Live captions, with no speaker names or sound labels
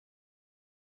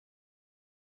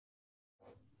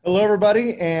Hello,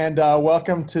 everybody, and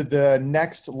welcome to the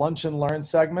next Lunch and Learn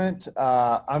segment.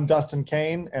 I'm Dustin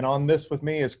Kane, and on this with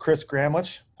me is Chris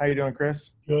Gramlich. How you doing,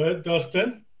 Chris? Good,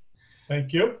 Dustin.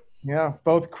 Thank you. Yeah,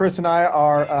 both Chris and I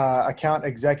are account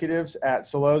executives at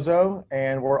Sellozo,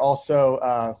 and we're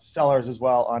also sellers as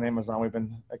well on Amazon. We've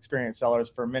been experienced sellers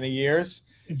for many years.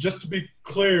 And just to be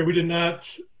clear, we did not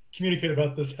communicate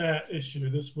about this hat issue.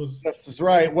 This was That's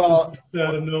right. Well,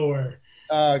 out of nowhere.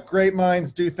 great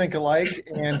minds do think alike,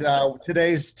 and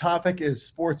today's topic is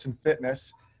sports and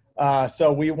fitness.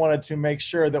 So we wanted to make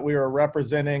sure that we were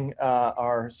representing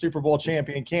our Super Bowl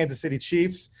champion Kansas City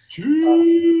Chiefs. Yeah,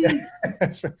 Gee.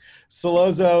 that's right.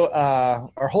 Sellozo,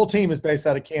 our whole team is based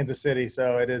out of Kansas City,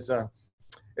 so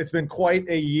it's been quite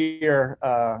a year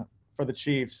for the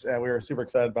Chiefs. We were super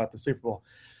excited about the Super Bowl.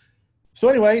 So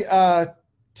anyway,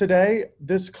 today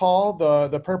this call,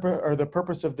 the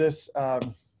purpose of this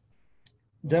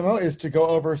demo is to go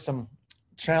over some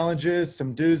challenges,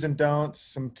 some do's and don'ts,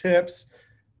 some tips,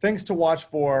 things to watch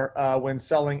for when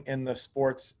selling in the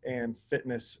sports and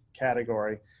fitness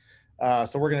category.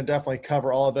 So we're going to definitely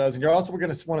cover all of those. And you're also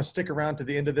going to want to stick around to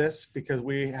the end of this because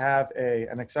we have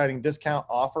an exciting discount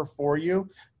offer for you.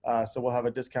 So we'll have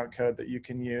a discount code that you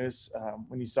can use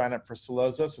when you sign up for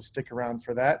Sellozo. So stick around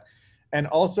for that. And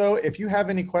also, if you have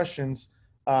any questions,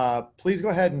 please go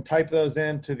ahead and type those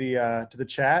into the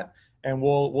chat, and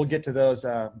we'll get to those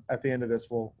at the end of this.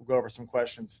 We'll go over some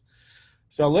questions.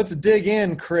 So let's dig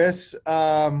in, Chris.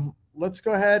 Let's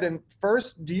go ahead and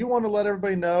first, do you want to let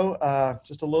everybody know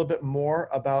just a little bit more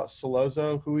about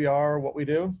Sellozo, who we are, what we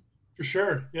do? For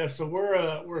sure. Yeah. So we're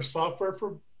a software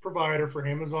provider for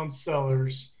Amazon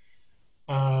sellers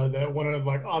that want to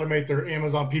like automate their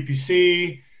Amazon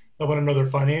PPC. That want to know their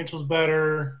financials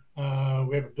better.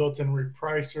 We have a built-in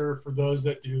repricer for those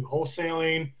that do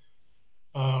wholesaling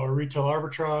or retail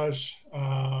arbitrage.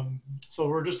 So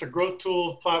we're just a growth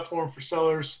tool platform for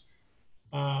sellers.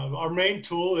 Our main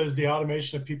tool is the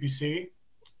automation of PPC.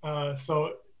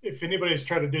 So if anybody's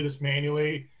trying to do this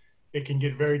manually, it can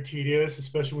get very tedious,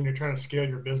 especially when you're trying to scale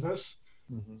your business.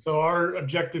 Mm-hmm. So our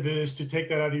objective is to take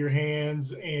that out of your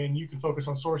hands and you can focus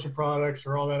on sourcing products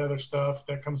or all that other stuff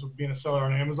that comes with being a seller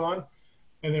on Amazon.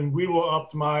 And then we will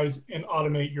optimize and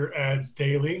automate your ads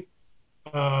daily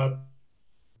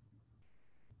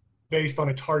based on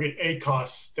a target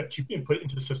ACoS that you input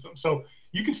into the system. So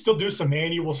you can still do some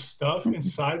manual stuff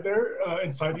inside there,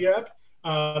 inside the app.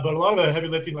 But a lot of the heavy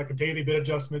lifting, like a daily bid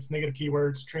adjustments, negative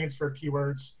keywords, transfer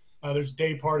keywords, there's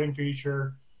day parting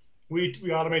feature. We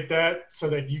automate that so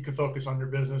that you can focus on your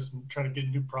business and try to get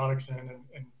new products in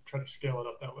and try to scale it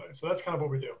up that way. So that's kind of what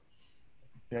we do.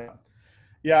 Yeah.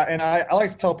 Yeah. And I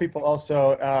like to tell people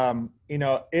also,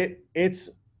 it's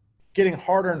getting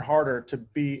harder and harder to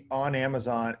be on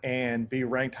Amazon and be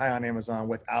ranked high on Amazon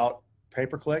without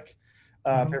pay-per-click.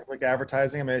 Pay-per-click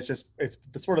advertising. I mean, it's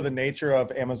sort of the nature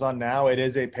of Amazon now. It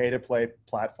is a pay-to-play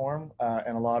platform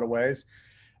in a lot of ways.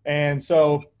 And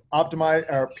so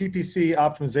PPC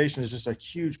optimization is just a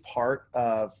huge part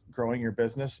of growing your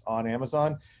business on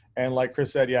Amazon. And like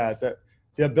Chris said, yeah, the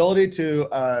ability to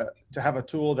have a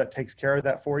tool that takes care of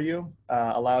that for you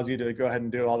allows you to go ahead and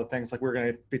do all the things like we're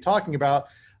going to be talking about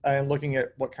and looking at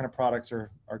what kind of products are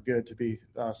good to be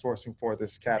sourcing for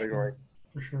this category.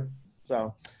 For sure.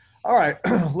 So, all right,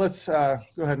 let's go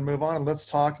ahead and move on, and let's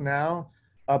talk now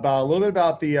about a little bit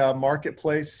about the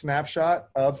marketplace snapshot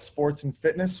of sports and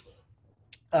fitness.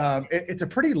 It's a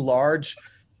pretty large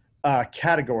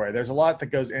category. There's a lot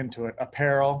that goes into it.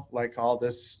 Apparel, like all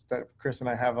this that Chris and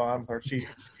I have on, our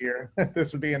Chiefs gear.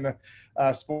 This would be in the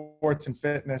sports and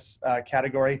fitness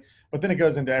category. But then it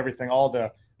goes into everything, all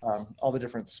the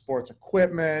different sports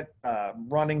equipment,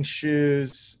 running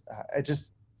shoes,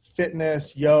 just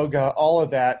fitness, yoga, all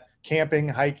of that, camping,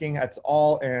 hiking. That's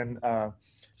all in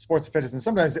sports and fitness. And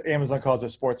sometimes Amazon calls it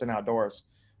sports and outdoors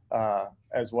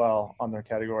as well on their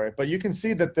category. But you can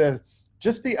see that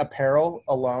just the apparel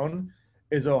alone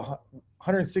is a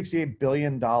 $168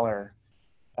 billion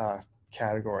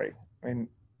category. I mean,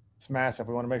 it's massive.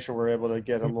 We want to make sure we're able to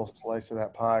get a little slice of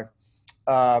that pie.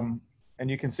 And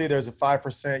you can see there's a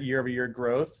 5% year-over-year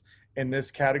growth in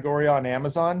this category on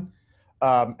Amazon.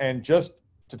 And just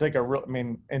to take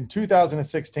in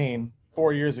 2016,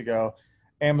 4 years ago,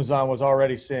 Amazon was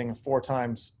already seeing 4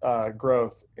 times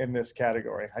growth in this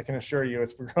category. I can assure you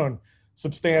it's grown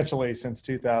substantially since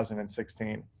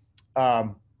 2016.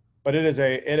 But it is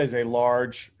a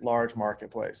large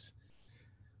marketplace.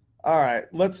 All right,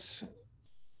 let's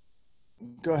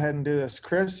go ahead and do this.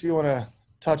 Chris, you want to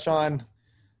touch on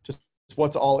just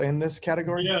what's all in this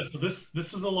category? Yeah, so this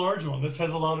is a large one. This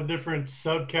has a lot of different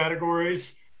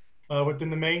subcategories. within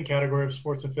the main category of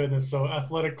sports and fitness. So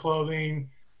athletic clothing,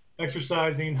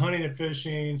 exercising, hunting and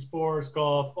fishing, sports,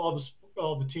 golf,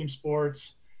 all the team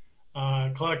sports,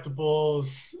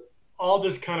 collectibles, all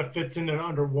this kind of fits in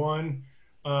under one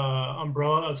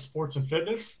umbrella of sports and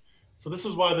fitness. So this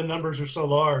is why the numbers are so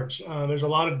large. There's a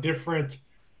lot of different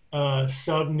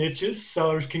sub niches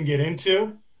sellers can get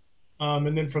into.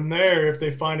 And then from there, if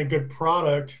they find a good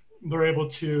product, they're able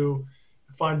to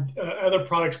find other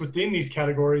products within these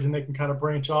categories, and they can kind of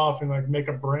branch off and like make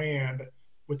a brand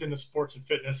within the sports and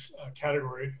fitness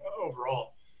category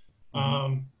overall.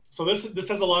 So this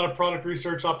has a lot of product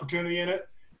research opportunity in it.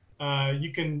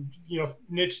 You can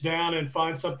niche down and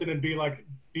find something and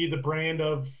be the brand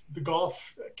of the golf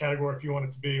category if you want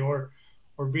it to be, or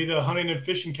be the hunting and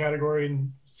fishing category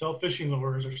and sell fishing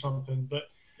lures or something. But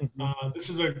this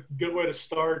is a good way to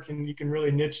start, and you can really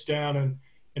niche down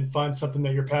and find something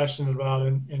that you're passionate about,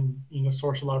 and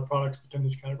source a lot of products within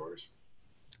these categories.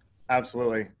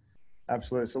 Absolutely.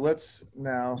 So let's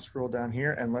now scroll down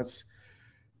here and let's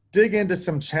dig into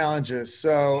some challenges.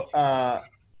 So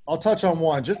I'll touch on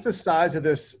one, just the size of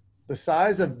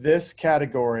this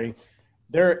category.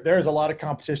 There's a lot of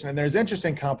competition, and there's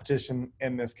interesting competition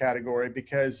in this category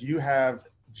because you have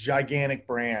gigantic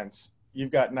brands.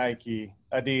 You've got Nike,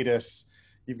 Adidas,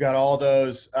 you've got all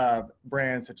those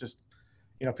brands that just,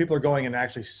 people are going and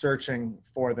actually searching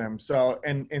for them. So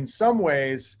in some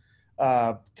ways,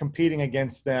 competing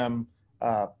against them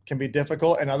can be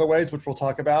difficult. In other ways, which we'll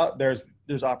talk about, there's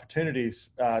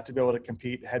opportunities to be able to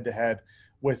compete head to head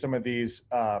with some of these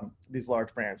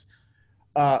large brands.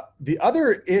 The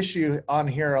other issue on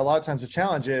here, a lot of times the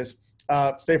challenge is,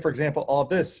 say for example, all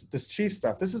this Chief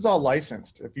stuff, this is all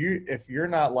licensed. If you're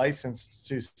not licensed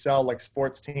to sell like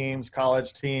sports teams,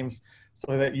 college teams,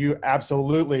 so that you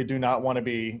absolutely do not want to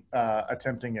be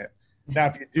attempting it. Now,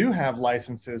 if you do have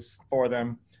licenses for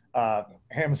them,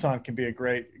 Amazon can be a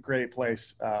great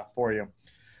place for you.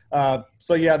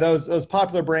 So yeah, those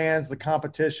popular brands, the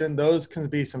competition, those can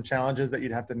be some challenges that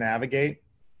you'd have to navigate.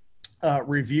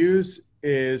 Reviews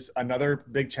is another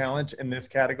big challenge in this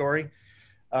category.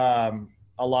 A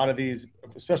lot of these,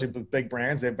 especially big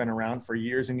brands, they've been around for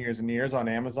years and years and years on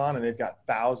Amazon, and they've got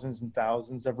thousands and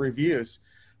thousands of reviews.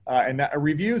 And that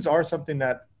reviews are something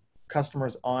that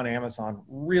customers on Amazon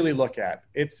really look at.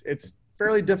 It's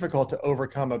fairly difficult to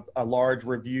overcome a large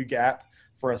review gap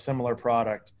for a similar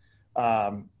product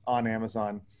on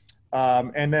Amazon.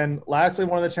 And then lastly,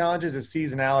 one of the challenges is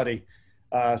seasonality.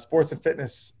 Sports and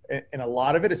fitness, and a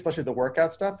lot of it, especially the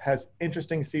workout stuff, has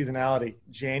interesting seasonality.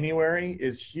 January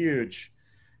is huge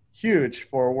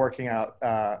for working out,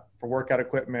 for workout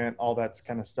equipment, all that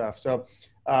kind of stuff. So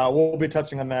we'll be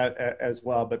touching on that as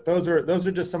well. But those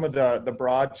are just some of the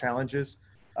broad challenges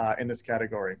in this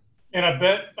category. And I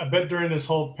bet during this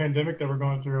whole pandemic that we're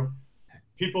going through,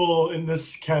 people in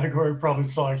this category probably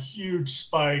saw a huge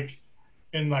spike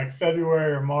in like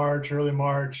February or March, early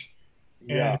March.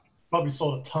 Yeah. And probably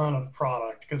sold a ton of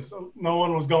product because no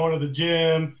one was going to the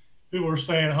gym. People were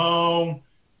staying home.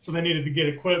 So they needed to get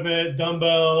equipment,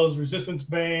 dumbbells, resistance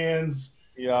bands.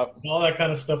 Yep. All that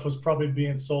kind of stuff was probably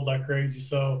being sold like crazy.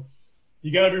 So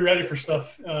you got to be ready for stuff.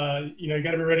 You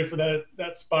got to be ready for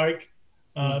that spike.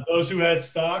 Those who had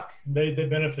stock, they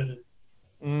benefited.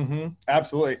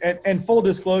 Absolutely. And full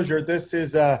disclosure, this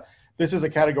is a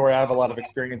category I have a lot of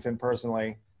experience in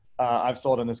personally. I've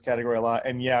sold in this category a lot.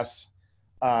 And yes,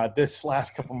 this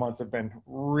last couple months have been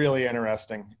really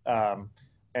interesting.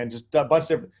 And just a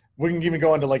bunch of, we can even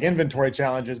go into like inventory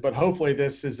challenges, but hopefully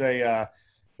this is a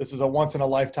once in a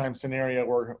lifetime scenario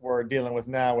we're dealing with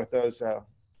now with those,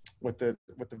 with the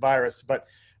virus. But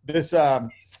this,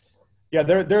 yeah,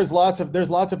 there's lots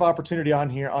of opportunity on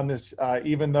here on this,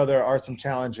 even though there are some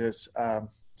challenges.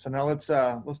 So now let's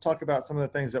talk about some of the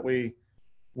things that we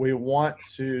want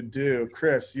to do.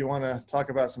 Chris, you want to talk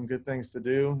about some good things to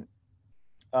do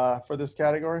for this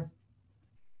category?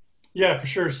 Yeah, for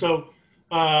sure. So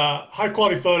high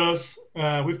quality photos.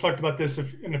 We've talked about this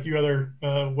in a few other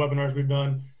webinars we've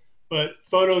done, but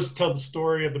photos tell the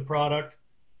story of the product.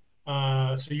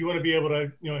 So you want to be able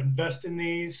to invest in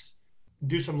these,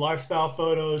 do some lifestyle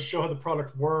photos, show how the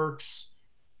product works,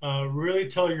 really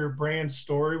tell your brand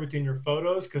story within your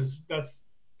photos, because that's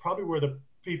probably where the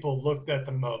people looked at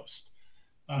the most.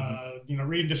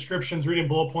 Reading descriptions, reading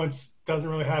bullet points doesn't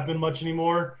really happen much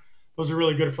anymore. Those are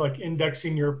really good for like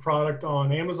indexing your product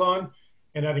on Amazon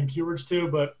and adding keywords to,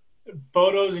 but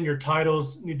photos and your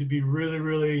titles need to be really,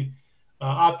 really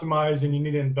optimized, and you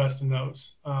need to invest in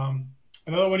those.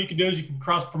 Another one you can do is you can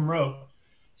cross promote.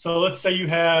 So let's say you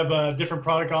have different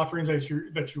product offerings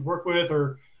that you work with,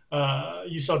 or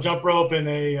you sell jump rope and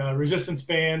a resistance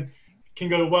band. can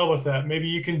go well with that. Maybe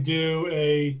you can do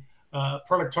a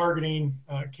product targeting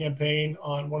campaign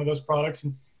on one of those products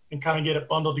and kind of get it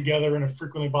bundled together in a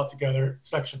frequently bought together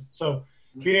section. So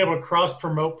being able to cross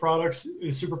promote products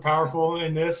is super powerful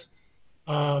in this.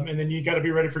 And then you got to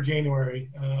be ready for January.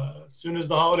 As soon as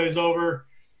the holiday's over,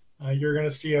 you're going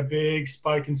to see a big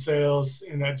spike in sales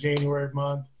in that January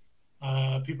month.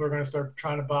 People are going to start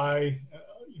trying to buy,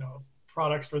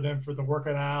 products for them for the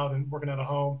working out and working out of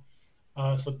home.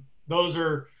 So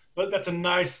that's a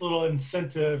nice little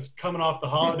incentive coming off the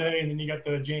holiday, and then you got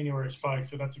the January spike.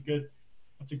 So that's a good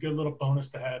little bonus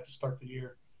to have to start the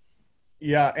year.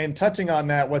 Yeah, and touching on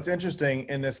that, what's interesting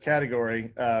in this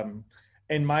category,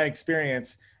 in my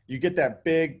experience, you get that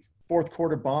big fourth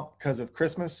quarter bump because of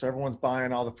Christmas. So everyone's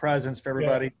buying all the presents for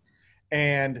everybody,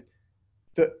 and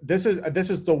this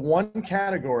is the one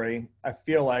category I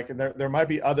feel like, and there might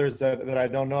be others that I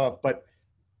don't know of, but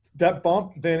that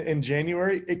bump then in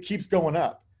January, it keeps going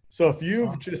up. So if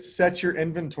you've just set your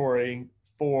inventory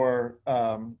for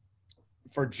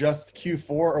just Q4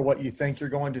 or what you think you're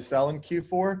going to sell in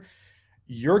Q4,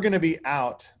 you're going to be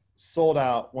sold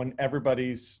out when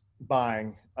everybody's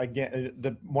buying again,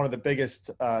 one of the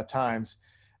biggest times.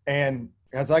 And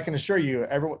as I can assure you,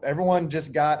 everyone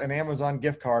just got an Amazon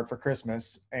gift card for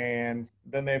Christmas, and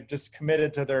then they've just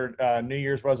committed to their New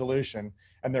Year's resolution,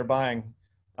 and they're buying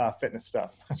fitness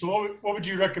stuff. So what would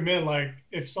you recommend? Like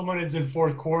if someone is in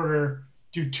fourth quarter,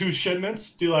 do 2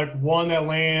 shipments, do like one that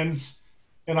lands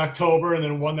in October and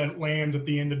then one that lands at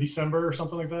the end of December or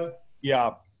something like that?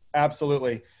 Yeah,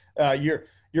 absolutely.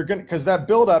 You're going, because that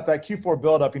buildup, that Q4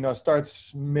 buildup,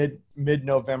 starts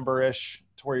mid-November-ish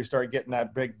to where you start getting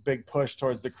that big push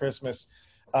towards the Christmas,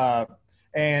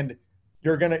 and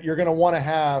you're gonna want to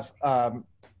have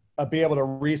be able to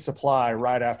resupply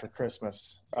right after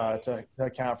Christmas to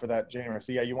account for that January.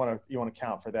 So yeah, you want to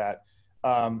count for that.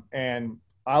 And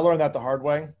I learned that the hard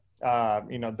way.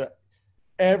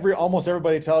 Almost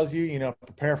everybody tells you,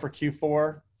 prepare for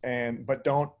Q4, but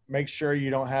don't make sure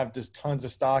you don't have just tons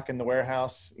of stock in the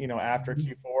warehouse, after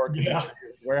Q4. Yeah.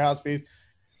 Warehouse fees.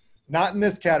 Not in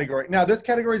this category. Now, this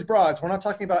category is broad, so we're not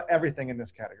talking about everything in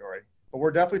this category, but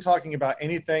we're definitely talking about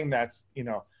anything that's,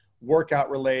 workout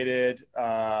related,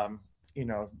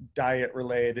 diet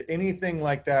related, anything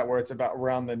like that, where it's about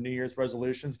around the New Year's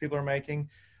resolutions people are making.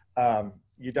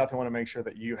 You definitely want to make sure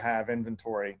that you have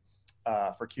inventory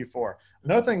for Q4.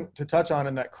 Another thing to touch on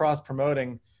in that cross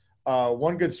promoting,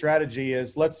 one good strategy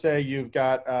is, let's say you've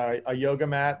got a yoga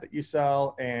mat that you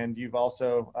sell, and you've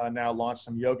also now launched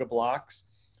some yoga blocks.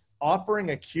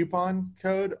 Offering a coupon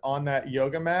code on that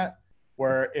yoga mat,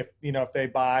 where if they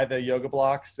buy the yoga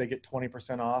blocks, they get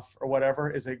 20% off or whatever,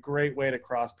 is a great way to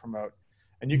cross promote.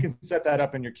 And you can set that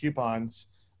up in your coupons.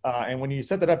 And when you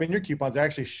set that up in your coupons, it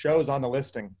actually shows on the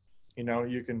listing.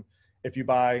 You can, if you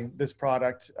buy this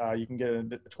product, you can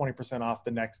get 20% off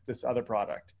this other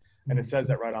product. And it says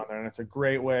that right on there. And it's a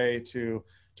great way to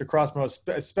cross promote,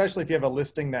 especially if you have a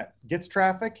listing that gets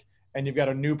traffic and you've got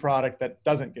a new product that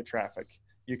doesn't get traffic.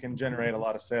 You can generate a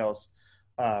lot of sales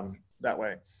that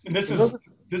way. And this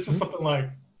is something like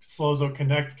Sellozo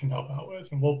Connect can help out with,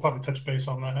 and we'll probably touch base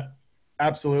on that.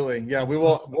 Absolutely, yeah,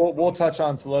 we'll touch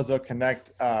on Sellozo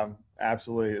Connect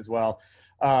absolutely as well.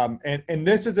 And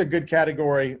this is a good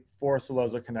category for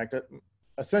Sellozo Connect.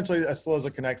 Essentially, a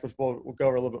Sellozo Connect, which we'll go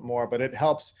over a little bit more, but it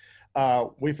helps.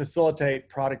 We facilitate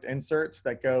product inserts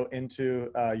that go into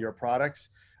your products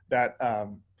that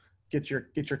get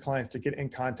your clients to get in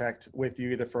contact with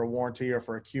you either for a warranty or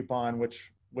for a coupon,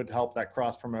 which would help that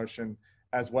cross promotion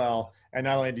as well. And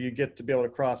not only do you get to be able to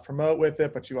cross promote with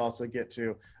it, but you also get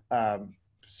to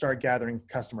start gathering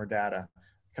customer data,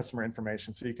 customer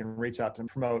information, so you can reach out to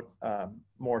promote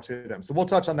more to them. So we'll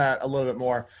touch on that a little bit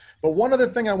more. But one other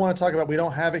thing I want to talk about, we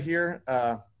don't have it here.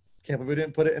 Can't believe we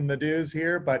didn't put it in the news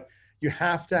here, but you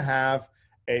have to have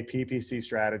a PPC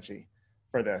strategy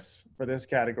for this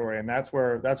category. And that's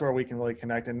where we can really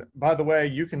connect. And by the way,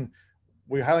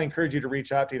 we highly encourage you to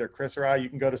reach out to either Chris or I. You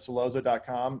can go to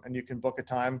sellozo.com and you can book a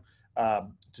time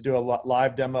to do a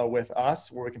live demo with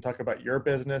us, where we can talk about your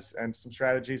business and some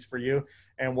strategies for you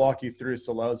and walk you through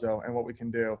Sellozo and what we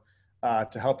can do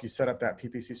to help you set up that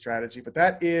PPC strategy. But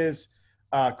that is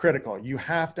critical. You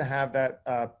have to have that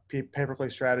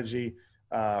pay-per-click strategy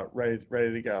ready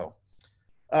to go.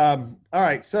 All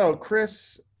right. So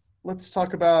Chris, let's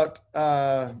talk about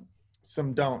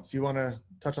some don'ts. You want to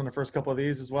touch on the first couple of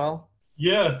these as well?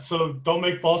 Yeah. So don't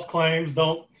make false claims.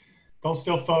 Don't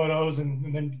steal photos,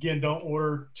 and then again, don't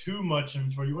order too much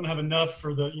inventory. You want to have enough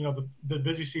for the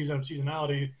busy season of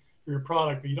seasonality for your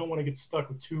product, but you don't want to get stuck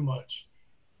with too much.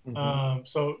 Mm-hmm.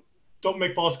 So don't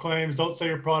make false claims. Don't say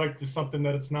your product is something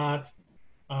that it's not.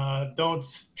 Don't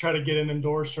try to get an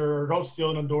endorser, or don't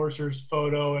steal an endorser's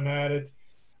photo and add it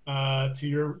to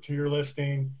your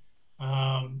listing.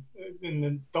 And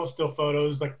then don't steal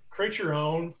photos. Like, create your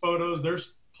own photos.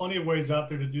 There's plenty of ways out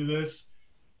there to do this.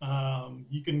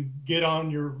 You can get on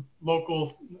your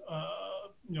local,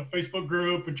 Facebook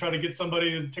group and try to get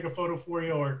somebody to take a photo for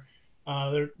you, or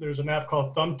there's an app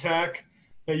called Thumbtack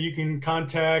that you can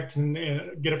contact and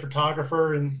get a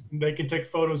photographer, and they can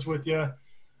take photos with you.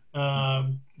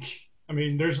 I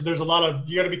mean, there's a lot of,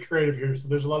 you got to be creative here. So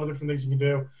there's a lot of different things you can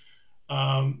do.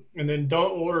 And then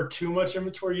don't order too much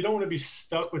inventory. You don't want to be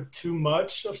stuck with too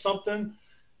much of something.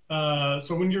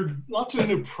 So when you're launching a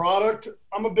new product,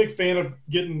 I'm a big fan of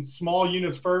getting small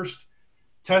units first,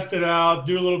 test it out,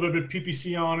 do a little bit of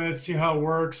PPC on it, see how it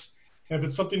works. And if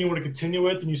it's something you want to continue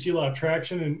with and you see a lot of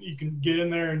traction and you can get in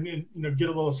there and get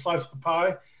a little slice of the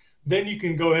pie, then you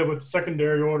can go ahead with the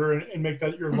secondary order and make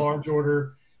that your large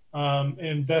order, and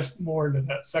invest more into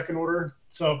that second order.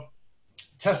 So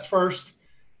test first,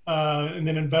 and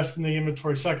then invest in the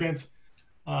inventory second.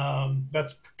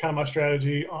 That's kind of my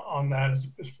strategy on that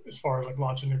as far as like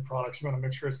launching new products. You want to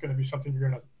make sure it's going to be something you're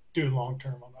going to do long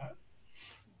term on that.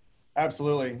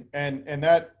 Absolutely. And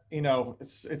that,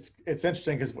 it's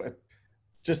interesting because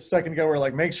just a second ago, we're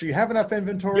like, make sure you have enough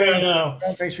inventory. Yeah, I know.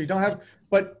 Make sure you don't have,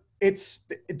 but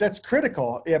that's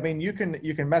critical. I mean, you can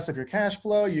mess up your cash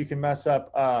flow. You can mess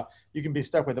up, you can be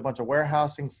stuck with a bunch of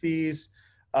warehousing fees,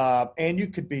 and you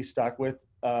could be stuck with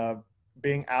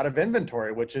being out of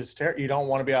inventory, which is you don't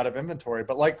want to be out of inventory.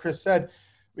 But like Chris said,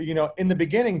 in the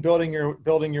beginning, building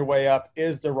your way up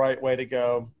is the right way to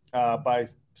go, by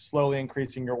slowly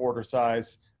increasing your order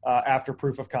size after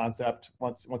proof of concept.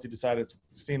 Once you decide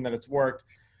seen that it's worked,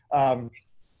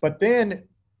 but then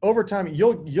over time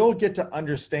you'll get to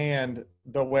understand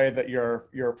the way that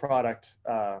your product,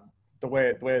 the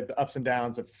way the ups and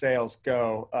downs of sales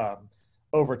go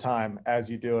over time as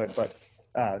you do it. But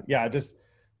just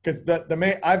because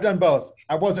I've done both.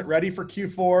 I wasn't ready for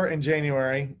Q4 in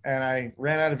January and I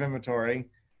ran out of inventory,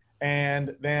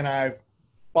 and then I've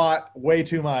bought way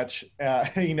too much,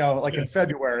 in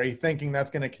February, thinking that's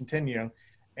going to continue,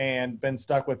 and been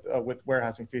stuck with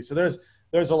warehousing fees. So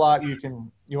there's a lot you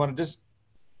want to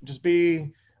just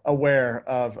be aware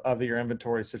of your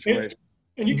inventory situation.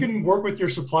 And you can work with your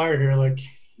supplier here, like,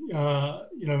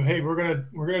 hey, we're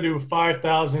gonna do a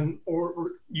 5,000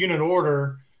 unit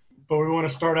order, but we want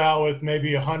to start out with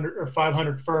maybe 100 or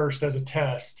 500 first as a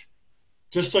test,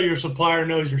 just so your supplier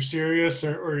knows you're serious,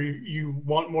 or you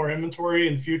want more inventory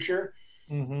in the future.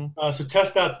 Mm-hmm. So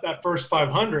test that first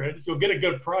 500. You'll get a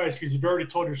good price because you've already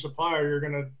told your supplier you're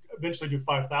going to eventually do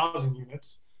 5,000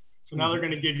 units. So now they're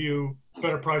going to give you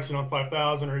better pricing on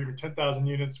 5,000 or even 10,000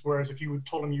 units. Whereas if you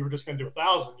told them you were just going to do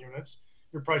 1,000 units,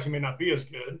 your pricing may not be as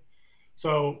good.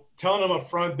 So telling them up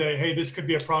front that, hey, this could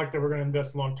be a product that we're going to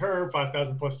invest long term,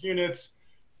 5,000 plus units,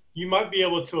 you might be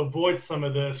able to avoid some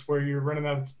of this where you're running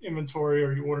out of inventory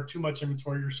or you order too much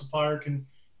inventory. Your supplier can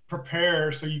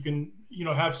prepare so you can,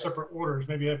 have separate orders.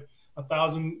 Maybe have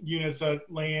 1,000 units that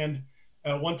land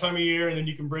one time a year, and then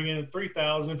you can bring in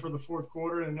 3,000 for the fourth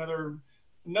quarter and another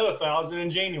 1,000 in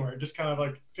January. Just kind of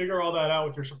like figure all that out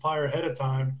with your supplier ahead of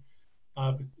time.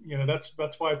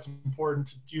 That's why it's important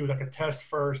to do like a test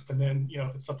first, and then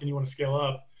if it's something you want to scale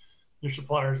up, your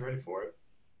supplier is ready for it.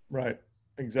 Right.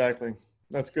 Exactly.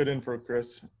 That's good info,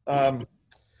 Chris. All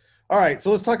right,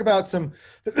 so let's talk about some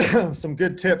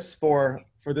good tips for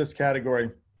this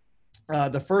category.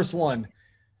 The first one,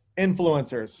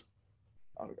 influencers.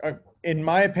 In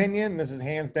my opinion, this is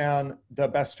hands down the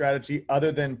best strategy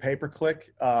other than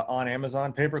pay-per-click on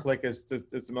Amazon. Pay-per-click is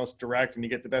the most direct, and you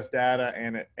get the best data,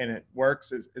 and it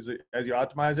works as you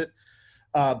optimize it.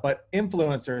 But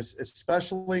influencers,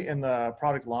 especially in the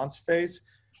product launch phase,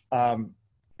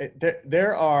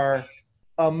 there are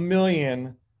a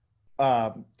million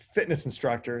fitness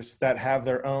instructors that have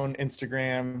their own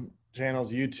Instagram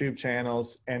channels, YouTube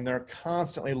channels, and they're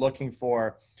constantly looking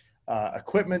for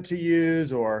equipment to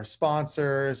use or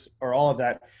sponsors or all of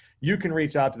that. You can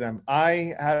reach out to them.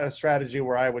 I had a strategy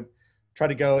where I would try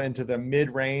to go into the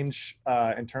mid-range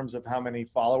in terms of how many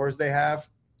followers they have.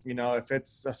 If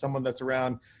it's someone that's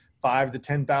around 5,000 to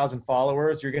 10,000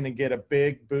 followers, you're going to get a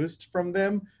big boost from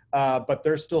them. But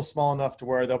they're still small enough to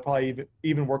where they'll probably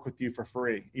even work with you for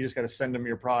free. You just got to send them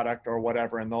your product or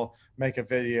whatever, and they'll make a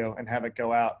video and have it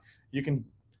go out. You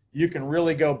can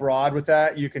really go broad with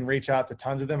that. You can reach out to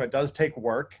tons of them. It does take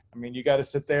work. I mean, you got to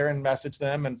sit there and message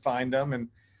them and find them and,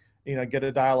 get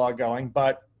a dialogue going.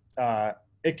 But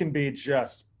it can be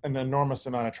just an enormous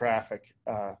amount of traffic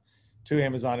to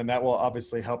Amazon, and that will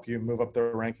obviously help you move up the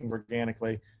ranking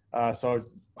organically. So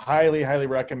highly, highly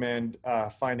recommend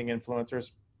finding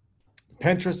influencers.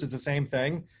 Pinterest is the same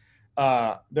thing.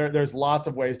 There's lots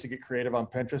of ways to get creative on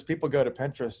Pinterest. People go to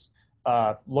Pinterest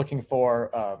looking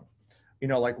for,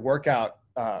 like workout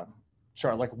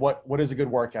chart, like what is a good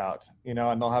workout, and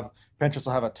Pinterest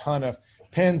will have a ton of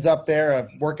pins up there of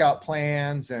workout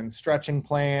plans and stretching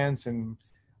plans and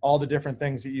all the different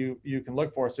things that you can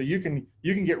look for. So you can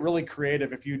get really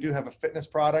creative. If you do have a fitness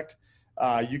product,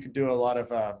 you could do a lot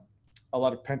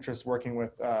of Pinterest working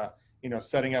with,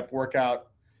 setting up workout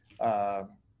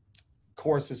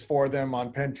courses for them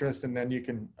on Pinterest. And then you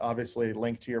can obviously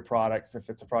link to your product if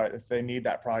it's a product, if they need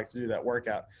that product to do that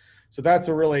workout. So that's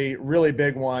a really, really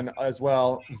big one as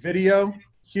well. Video,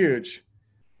 huge.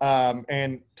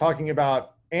 And talking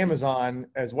about Amazon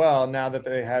as well, now that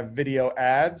they have video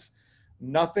ads,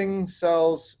 nothing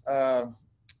sells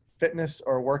fitness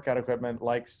or workout equipment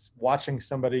like watching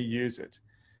somebody use it.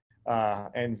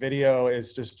 And video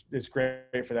is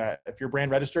great for that. If you're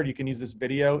brand registered, you can use this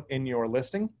video in your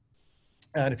listing.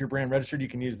 And if you're brand registered, you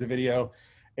can use the video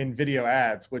in video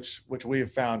ads, which we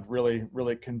have found really,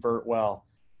 really convert well.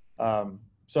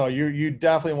 So you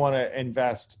definitely want to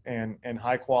invest in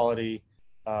high quality,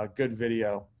 good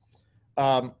video.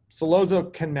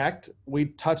 Sellozo Connect, we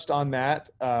touched on that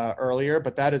earlier,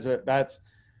 but that is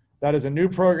a new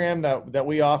program that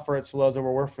we offer at Sellozo,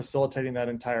 where we're facilitating that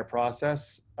entire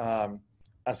process.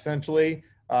 Essentially,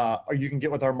 you can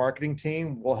get with our marketing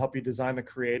team. We'll help you design the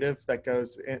creative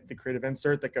the creative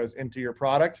insert that goes into your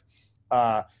product.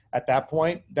 At that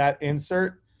point, that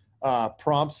insert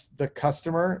prompts the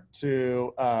customer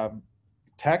to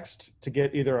text to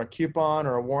get either a coupon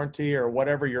or a warranty or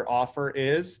whatever your offer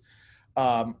is.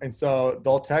 And so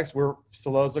they'll text.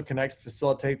 Sellozo Connect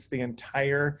facilitates the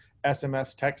entire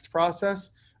SMS text process,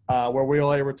 where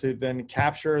we'll able to then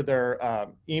capture their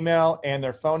email and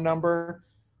their phone number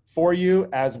for you,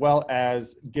 as well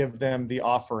as give them the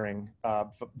offering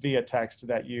via text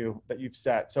that you've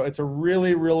set. So it's a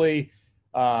really, really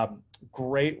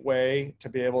great way to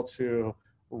be able to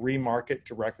remarket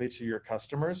directly to your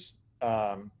customers,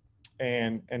 and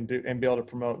be able to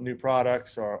promote new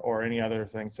products or any other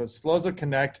thing. So Sellozo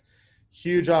Connect,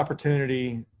 huge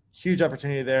opportunity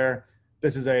there.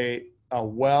 This is a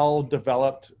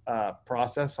well-developed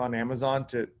process on Amazon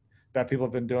that people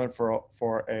have been doing for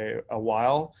a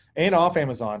while, and off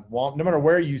Amazon. Well, no matter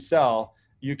where you sell,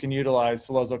 you can utilize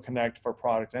Sellozo Connect for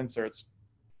product inserts.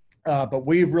 But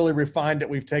we've really refined it.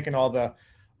 We've taken all the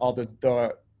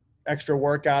extra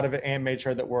work out of it and made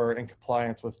sure that we're in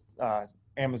compliance with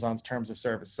Amazon's terms of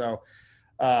service. So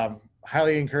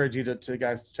highly encourage you to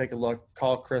guys to take a look,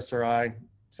 call Chris or I,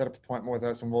 set up an appointment with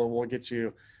us, and we'll get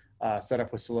you set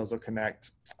up with Sellozo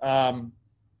Connect. And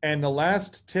the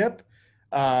last tip,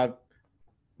 one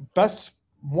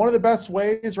of the best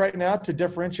ways right now to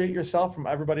differentiate yourself from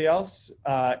everybody else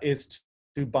is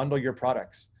to bundle your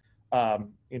products.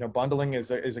 Bundling is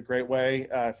a great way.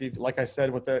 Like I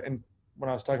said, when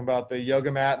I was talking about the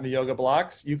yoga mat and the yoga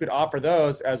blocks, you could offer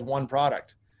those as one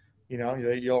product.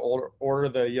 You'll order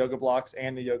the yoga blocks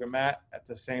and the yoga mat at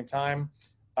the same time.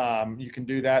 You can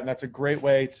do that, and that's a great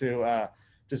way to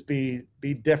just be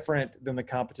different than the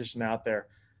competition out there.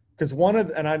 Because one of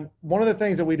the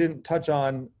things that we didn't touch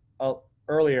on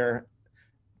earlier,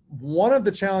 one of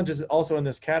the challenges also in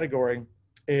this category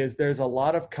is there's a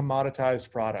lot of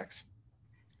commoditized products.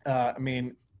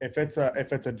 If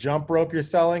it's a jump rope you're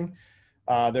selling,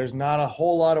 there's not a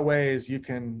whole lot of ways you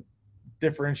can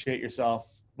differentiate yourself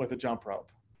with a jump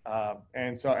rope.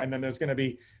 And then there's going to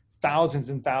be thousands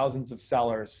and thousands of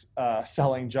sellers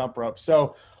selling jump ropes.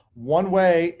 So one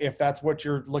way, if that's what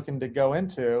you're looking to go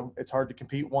into, it's hard to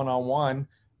compete one-on-one,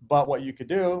 but what you could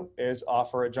do is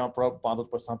offer a jump rope bundled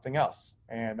with something else.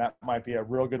 And that might be a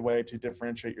real good way to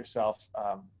differentiate yourself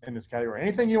in this category.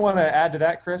 Anything you want to add to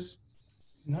that, Chris?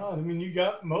 No, you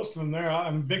got most of them there.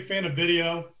 I'm a big fan of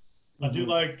video. I do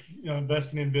like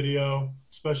investing in video,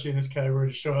 especially in this category,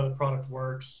 to show how the product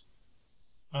works.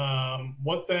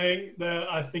 One thing that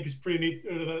I think is pretty neat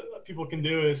that people can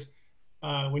do is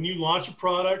when you launch a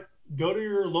product, go to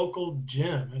your local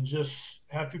gym and just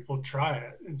have people try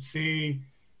it and see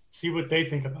what they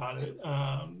think about it.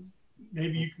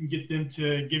 Maybe you can get them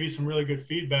to give you some really good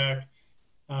feedback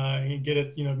and get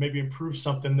it, maybe improve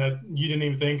something that you didn't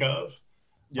even think of.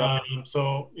 Yep.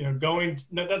 Going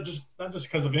not just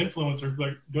because of influencers,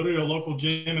 but go to your local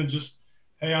gym and just,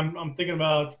 hey, I'm thinking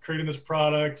about creating this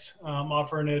product,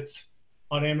 offering it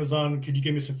on Amazon. Could you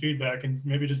give me some feedback? And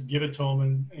maybe just give it to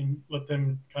them and let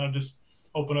them kind of just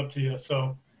open up to you.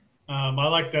 So I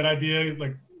like that idea.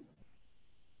 Like,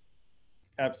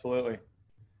 absolutely.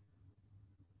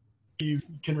 you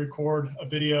can record a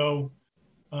video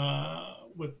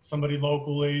with somebody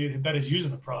locally that is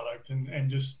using the product and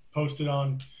just post it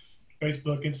on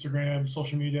Facebook, Instagram,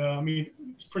 social media. I mean,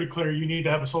 it's pretty clear you need to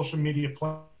have a social media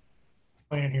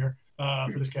plan here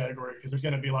for this category, because there's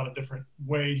going to be a lot of different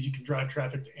ways you can drive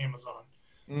traffic to Amazon.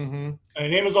 Mm-hmm.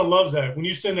 And Amazon loves that. When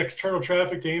you send external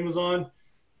traffic to Amazon,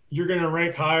 you're going to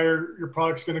rank higher. Your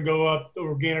product's going to go up, the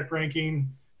organic ranking.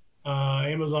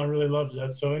 Amazon really loves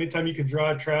that. So anytime you can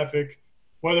drive traffic,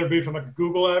 whether it be from like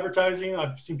Google advertising,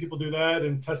 I've seen people do that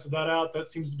and tested that out.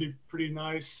 That seems to be pretty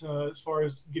nice as far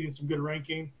as getting some good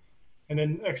ranking. And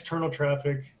then external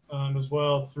traffic as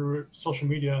well through social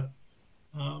media.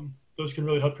 Those can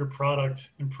really help your product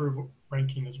improve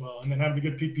ranking as well. And then have a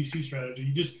good PPC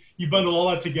strategy. You bundle all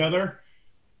that together.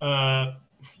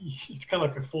 It's kind of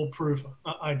like a foolproof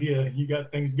idea. You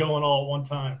got things going all at one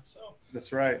time. So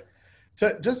that's right.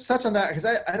 To just touch on that, because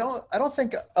I don't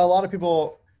think a lot of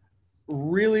people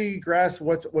really grasp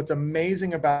what's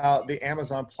amazing about the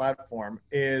Amazon platform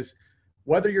is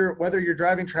whether you're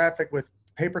driving traffic with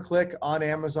pay-per-click on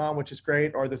Amazon, which is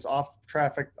great, or this off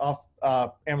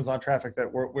Amazon traffic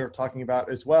that we're talking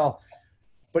about as well.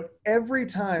 But every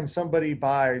time somebody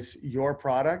buys your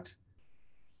product,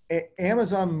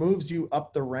 Amazon moves you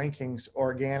up the rankings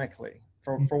organically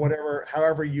for whatever,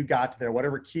 however you got to there,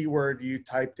 whatever keyword you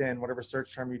typed in, whatever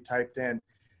search term you typed in.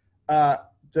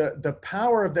 The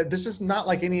power of that, this is not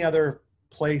like any other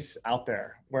place out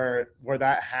there where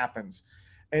that happens.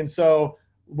 And so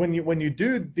when you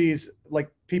do these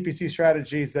like PPC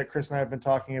strategies that Chris and I have been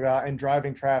talking about and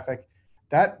driving traffic,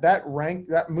 that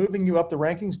moving you up the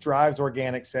rankings drives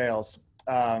organic sales.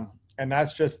 And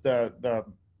that's just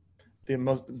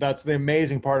that's the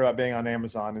amazing part about being on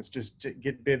Amazon, is just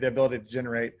get the ability to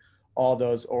generate all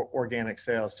those organic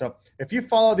sales. So if you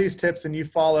follow these tips and you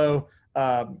follow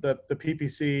the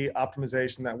PPC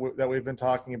optimization that we've been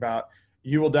talking about,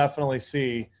 you will definitely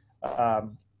see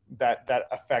that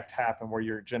effect happen where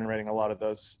you're generating a lot of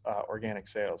those organic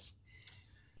sales.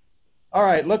 All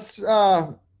right, let's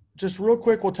just real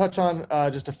quick, we'll touch on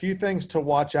just a few things to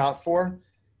watch out for.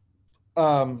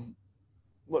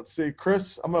 Let's see,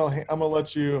 Chris, I'm gonna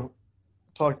let you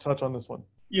touch on this one.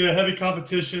 Yeah, heavy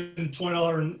competition,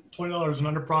 $20 and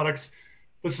under products.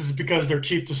 This is because they're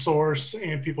cheap to source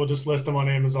and people just list them on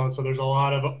Amazon. So there's a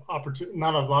lot of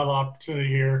opportunity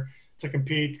here to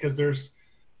compete, because there's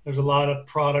a lot of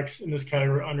products in this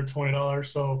category under $20.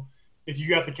 So if you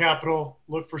got the capital,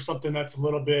 look for something that's a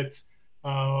little bit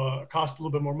cost a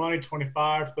little bit more money,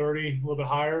 25, 30, a little bit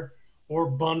higher, or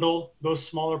bundle those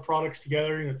smaller products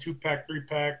together, 2-pack,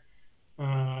 3-pack,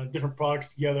 different products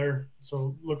together.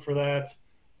 So look for that.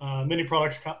 Many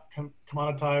products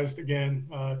commoditized, again,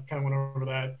 kind of went over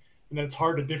that, and then it's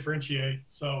hard to differentiate.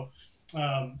 So,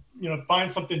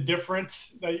 find something different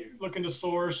that you're looking to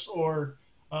source, or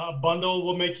a bundle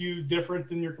will make you different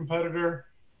than your competitor.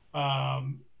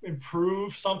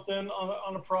 Improve something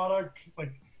on a product.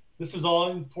 Like, this is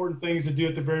all important things to do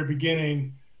at the very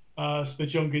beginning, so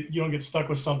that you don't get stuck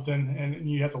with something and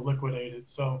you have to liquidate it.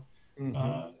 So,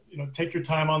 take your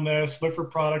time on this. Look for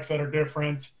products that are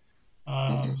different.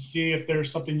 See if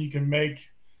there's something you can make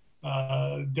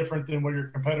different than what your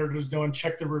competitor is doing.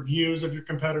 Check the reviews of your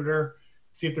competitor.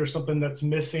 See if there's something that's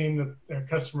missing that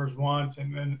customers want,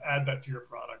 and then add that to your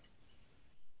product.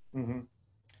 Mm-hmm.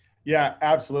 Yeah,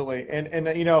 absolutely. And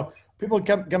people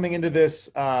coming into this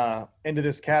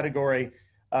category,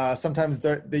 sometimes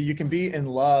you can be in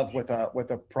love with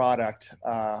a product,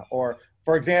 or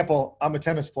for example, I'm a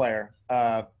tennis player,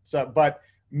 but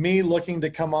me looking to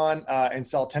come on and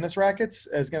sell tennis rackets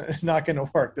is not going to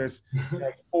work. There's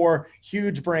 4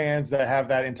 huge brands that have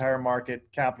that entire market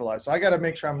capitalized. So I got to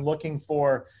make sure I'm looking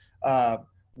for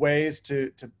ways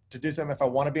to do something. If I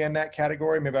want to be in that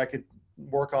category, maybe I could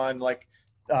work on like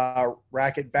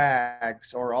racket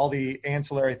bags or all the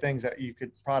ancillary things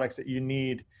products that you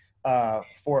need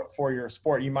for your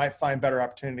sport. You might find better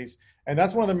opportunities, and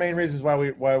that's one of the main reasons why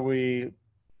we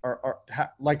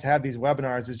like to have these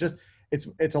webinars. Is just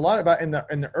it's a lot about in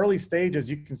the early stages.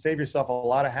 You can save yourself a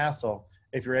lot of hassle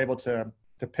if you're able to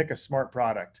pick a smart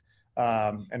product,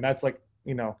 and that's like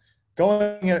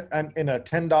going in a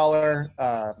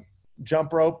 $10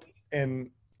 jump rope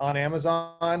on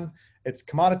Amazon. It's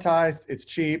commoditized. It's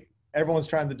cheap. Everyone's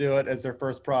trying to do it as their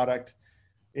first product.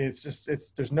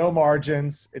 There's no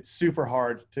margins. It's super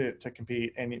hard to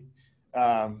compete, and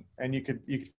you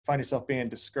could find yourself being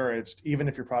discouraged even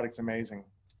if your product's amazing.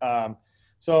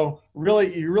 So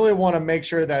you really want to make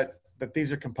sure that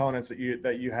these are components that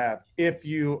you have. If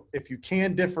you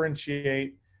can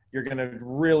differentiate, you're going to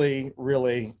really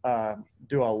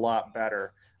do a lot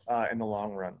better in the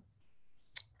long run.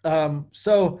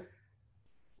 So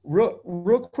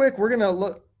real quick,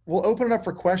 we'll open it up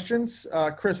for questions.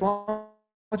 Chris, why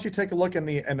don't you take a look in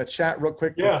the chat real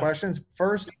quick for Yeah. questions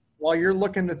first? While you're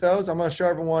looking at those, I'm going to show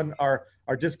everyone our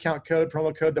discount code,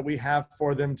 promo code that we have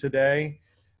for them today.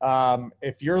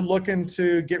 If you're looking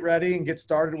to get ready and get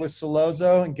started with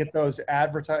Sellozo and get those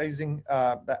advertising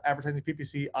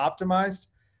PPC optimized,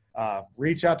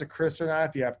 reach out to Chris and I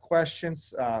if you have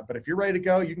questions. But if you're ready to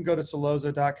go, you can go to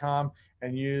sellozo.com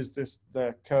and use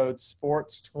the code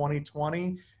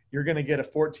SPORTS2020. You're going to get a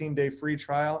 14-day free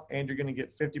trial, and you're going to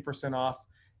get 50% off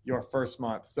your first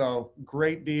month. So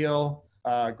great deal,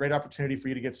 great opportunity for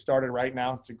you to get started right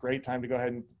now. It's a great time to go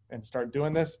ahead and start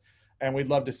doing this. And we'd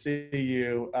love to see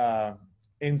you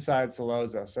inside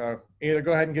Sellozo. So either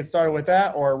go ahead and get started with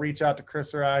that, or reach out to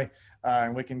Chris or I,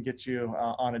 and we can get you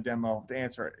on a demo to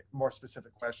answer more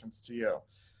specific questions to you.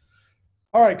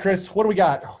 All right, Chris, what do we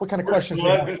got? What kind of questions do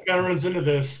we have? This kind of runs into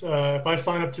this. If I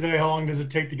sign up today, how long does it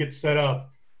take to get set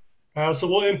up? So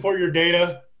we'll import your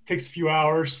data. It takes a few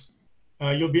hours.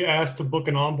 You'll be asked to book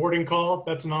an onboarding call.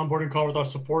 That's an onboarding call with our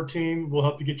support team. We'll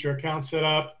help you get your account set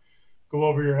up, go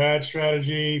over your ad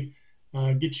strategy,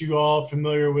 get you all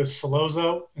familiar with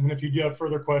Sellozo. And then if you do have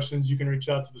further questions, you can reach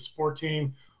out to the support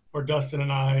team or Dustin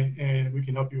and I, and we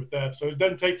can help you with that. So it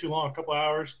doesn't take too long, a couple of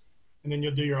hours, and then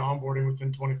you'll do your onboarding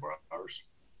within 24 hours.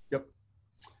 Yep.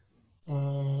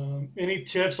 Any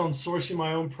tips on sourcing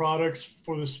my own products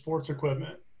for the sports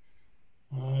equipment?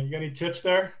 You got any tips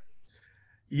there?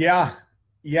 Yeah.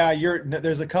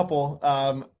 There's a couple.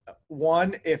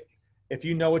 One, if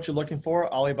you know what you're looking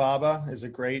for, Alibaba is a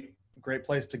great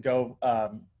place to go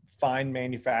find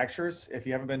manufacturers. If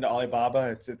you haven't been to Alibaba,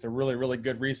 it's a really, really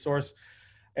good resource.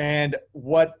 And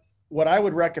what I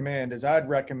would recommend is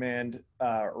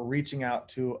reaching out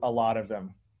to a lot of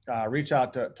them. Reach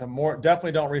out to more.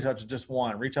 Definitely don't reach out to just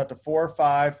one. Reach out to 4 or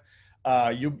 5.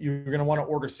 You're going to want to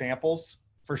order samples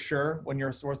for sure when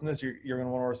you're sourcing this. You're going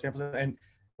to want to order samples. And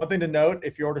one thing to note,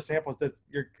 if you order samples,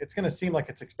 it's going to seem like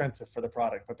it's expensive for the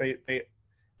product, but they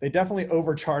definitely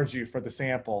overcharge you for the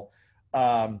sample.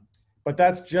 But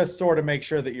that's just sort of make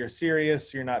sure that you're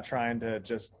serious. You're not trying to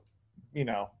just,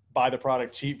 buy the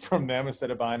product cheap from them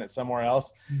instead of buying it somewhere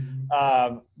else.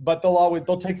 Mm-hmm. But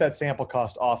they'll take that sample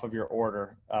cost off of your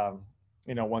order,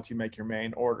 once you make your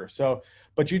main order. So,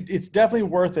 but it's definitely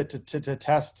worth it to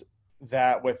test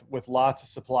that with lots of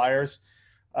suppliers,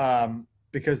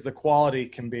 because the quality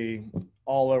can be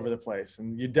all over the place.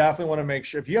 And you definitely want to make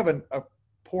sure if you have a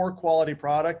poor quality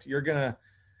product, your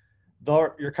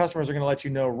customers are going to let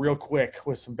you know real quick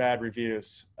with some bad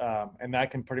reviews. And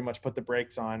that can pretty much put the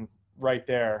brakes on right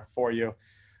there for you.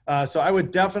 So I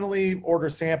would definitely order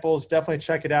samples, definitely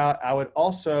check it out. I would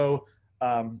also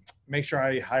make sure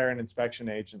I hire an inspection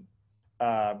agent.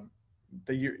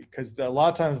 Because a lot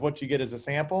of times what you get as a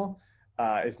sample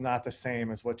is not the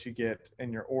same as what you get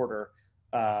in your order.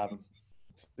 So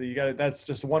that's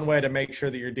just one way to make sure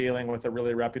that you're dealing with a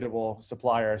really reputable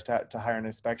supplier is to hire an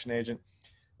inspection agent.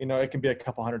 It can be a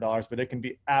couple $100, but it can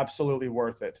be absolutely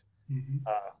worth it.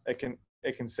 Mm-hmm.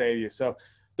 It can save you. So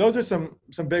those are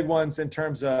some big ones in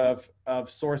terms of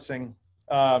sourcing.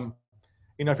 If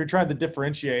you're trying to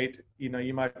differentiate,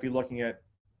 you might be looking at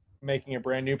making a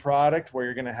brand new product where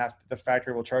you're going to the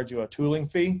factory will charge you a tooling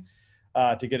fee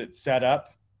to get it set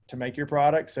up to make your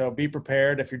product. So be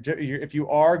prepared. If you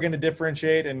are going to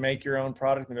differentiate and make your own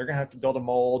product, then they're going to have to build a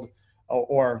mold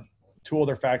or tool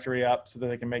their factory up so that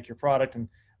they can make your product. And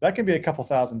that can be a couple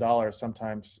 $1,000s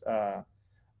sometimes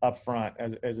up front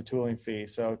as a tooling fee.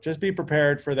 So just be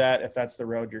prepared for that if that's the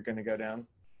road you're going to go down.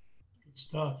 Good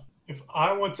stuff. If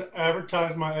I want to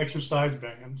advertise my exercise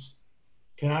bands,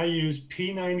 can I use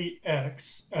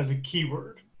P90X as a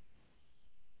keyword?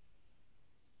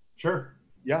 Sure.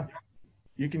 Yeah.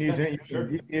 You can use it. Sure.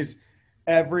 You can use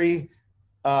every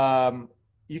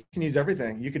you can use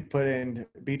everything. You could put in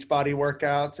Beachbody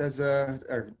workouts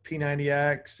or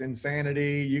P90X,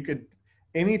 Insanity. You could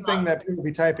anything that people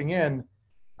be typing in.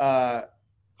 I'd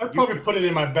probably put it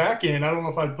in my back end. I don't know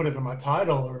if I'd put it in my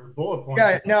title or bullet points.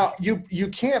 Yeah, now you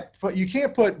can't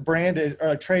put branded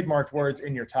or trademarked words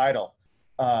in your title,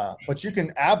 but you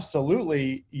can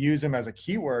absolutely use them as a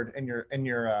keyword in your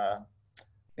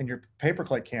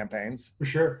pay-per-click campaigns. For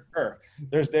sure.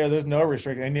 There's no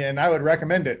restriction, and I would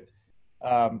recommend it.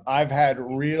 I've had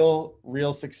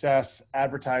real success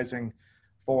advertising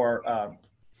for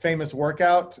famous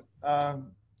workout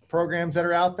programs that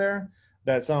are out there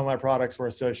that some of my products were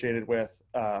associated with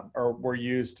or were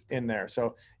used in there.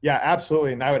 So yeah,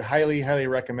 absolutely. And I would highly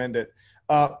recommend it.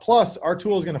 Plus our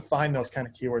tool is going to find those kind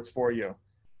of keywords for you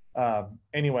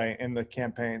anyway in the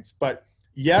campaigns. But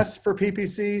Yes for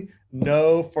PPC,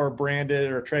 no for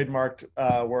branded or trademarked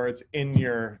where it's in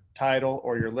your title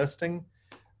or your listing.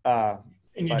 And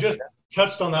you But just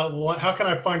touched on that one. How can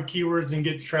I find keywords and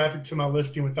get traffic to my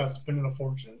listing without spending a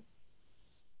fortune?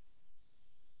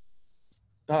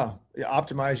 yeah,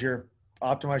 optimize your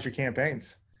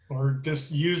campaigns. Or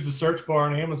just use the search bar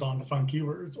on Amazon to find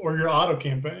keywords or your auto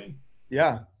campaign.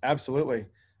 Yeah, absolutely.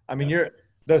 I mean, Yeah.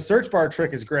 the search bar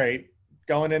trick is great.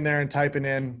 Going in there and typing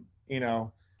in,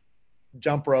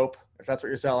 jump rope, if that's what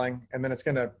you're selling, and then it's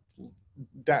gonna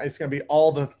be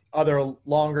all the other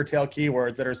longer tail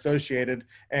keywords that are associated,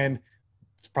 and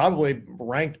it's probably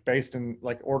ranked based in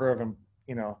like order of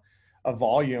a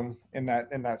volume in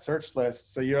that search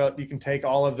list. So you can take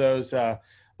all of those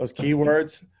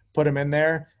keywords, put them in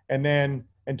there, and then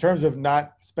in terms of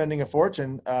not spending a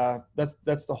fortune, that's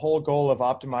the whole goal of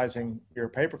optimizing your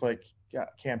pay-per-click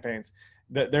campaigns.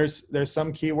 There's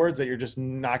some keywords that you're just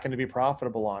not going to be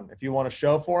profitable on. If you want to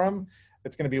show for them,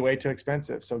 it's going to be way too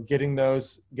expensive. So getting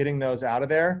those out of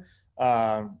there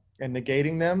and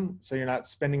negating them so you're not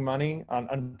spending money on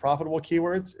unprofitable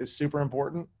keywords is super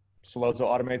important. Sellozo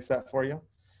automates that for you.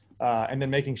 And then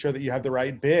making sure that you have the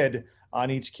right bid on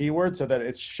each keyword so that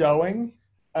it's showing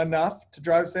enough to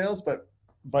drive sales,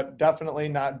 but definitely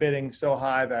not bidding so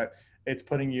high that it's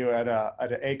putting you at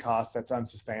a cost that's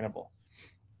unsustainable.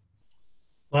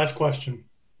 Last question.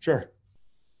 Sure.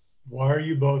 Why are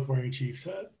you both wearing Chiefs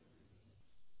hat?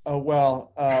 Oh,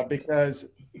 well, because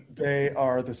they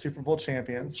are the Super Bowl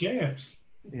champions. Champs.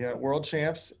 Yeah, world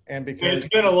champs. And because it's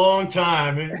been a long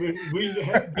time.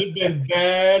 We've been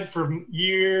bad for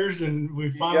years, and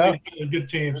we finally got a good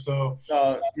team. So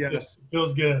yes, it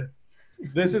feels good.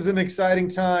 This is an exciting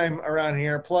time around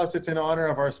here. Plus, it's in honor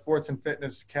of our sports and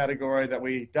fitness category that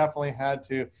we definitely had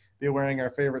to be wearing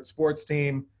our favorite sports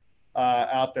team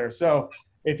out there. So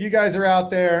if you guys are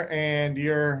out there and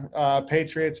you're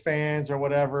Patriots fans or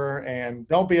whatever, and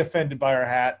don't be offended by our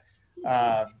hat,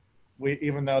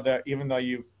 even though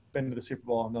you've been to the Super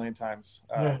Bowl a million times,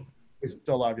 we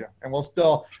still love you, and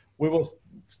we will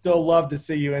still love to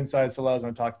see you inside Sellozo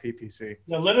and talk PPC.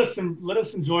 Now let us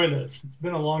enjoy this. It's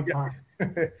been a long time.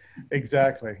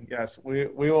 Exactly. Yes, we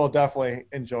will definitely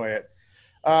enjoy it.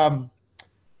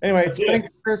 Anyway, thanks,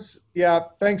 Chris. Yeah,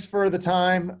 thanks for the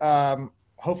time.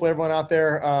 Hopefully everyone out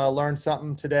there learned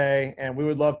something today, and we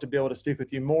would love to be able to speak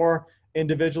with you more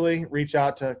individually. Reach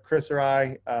out to Chris or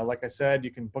I. Like I said,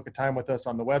 you can book a time with us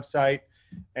on the website,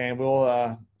 and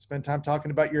we'll spend time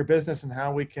talking about your business and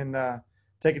how we can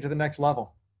take it to the next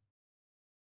level.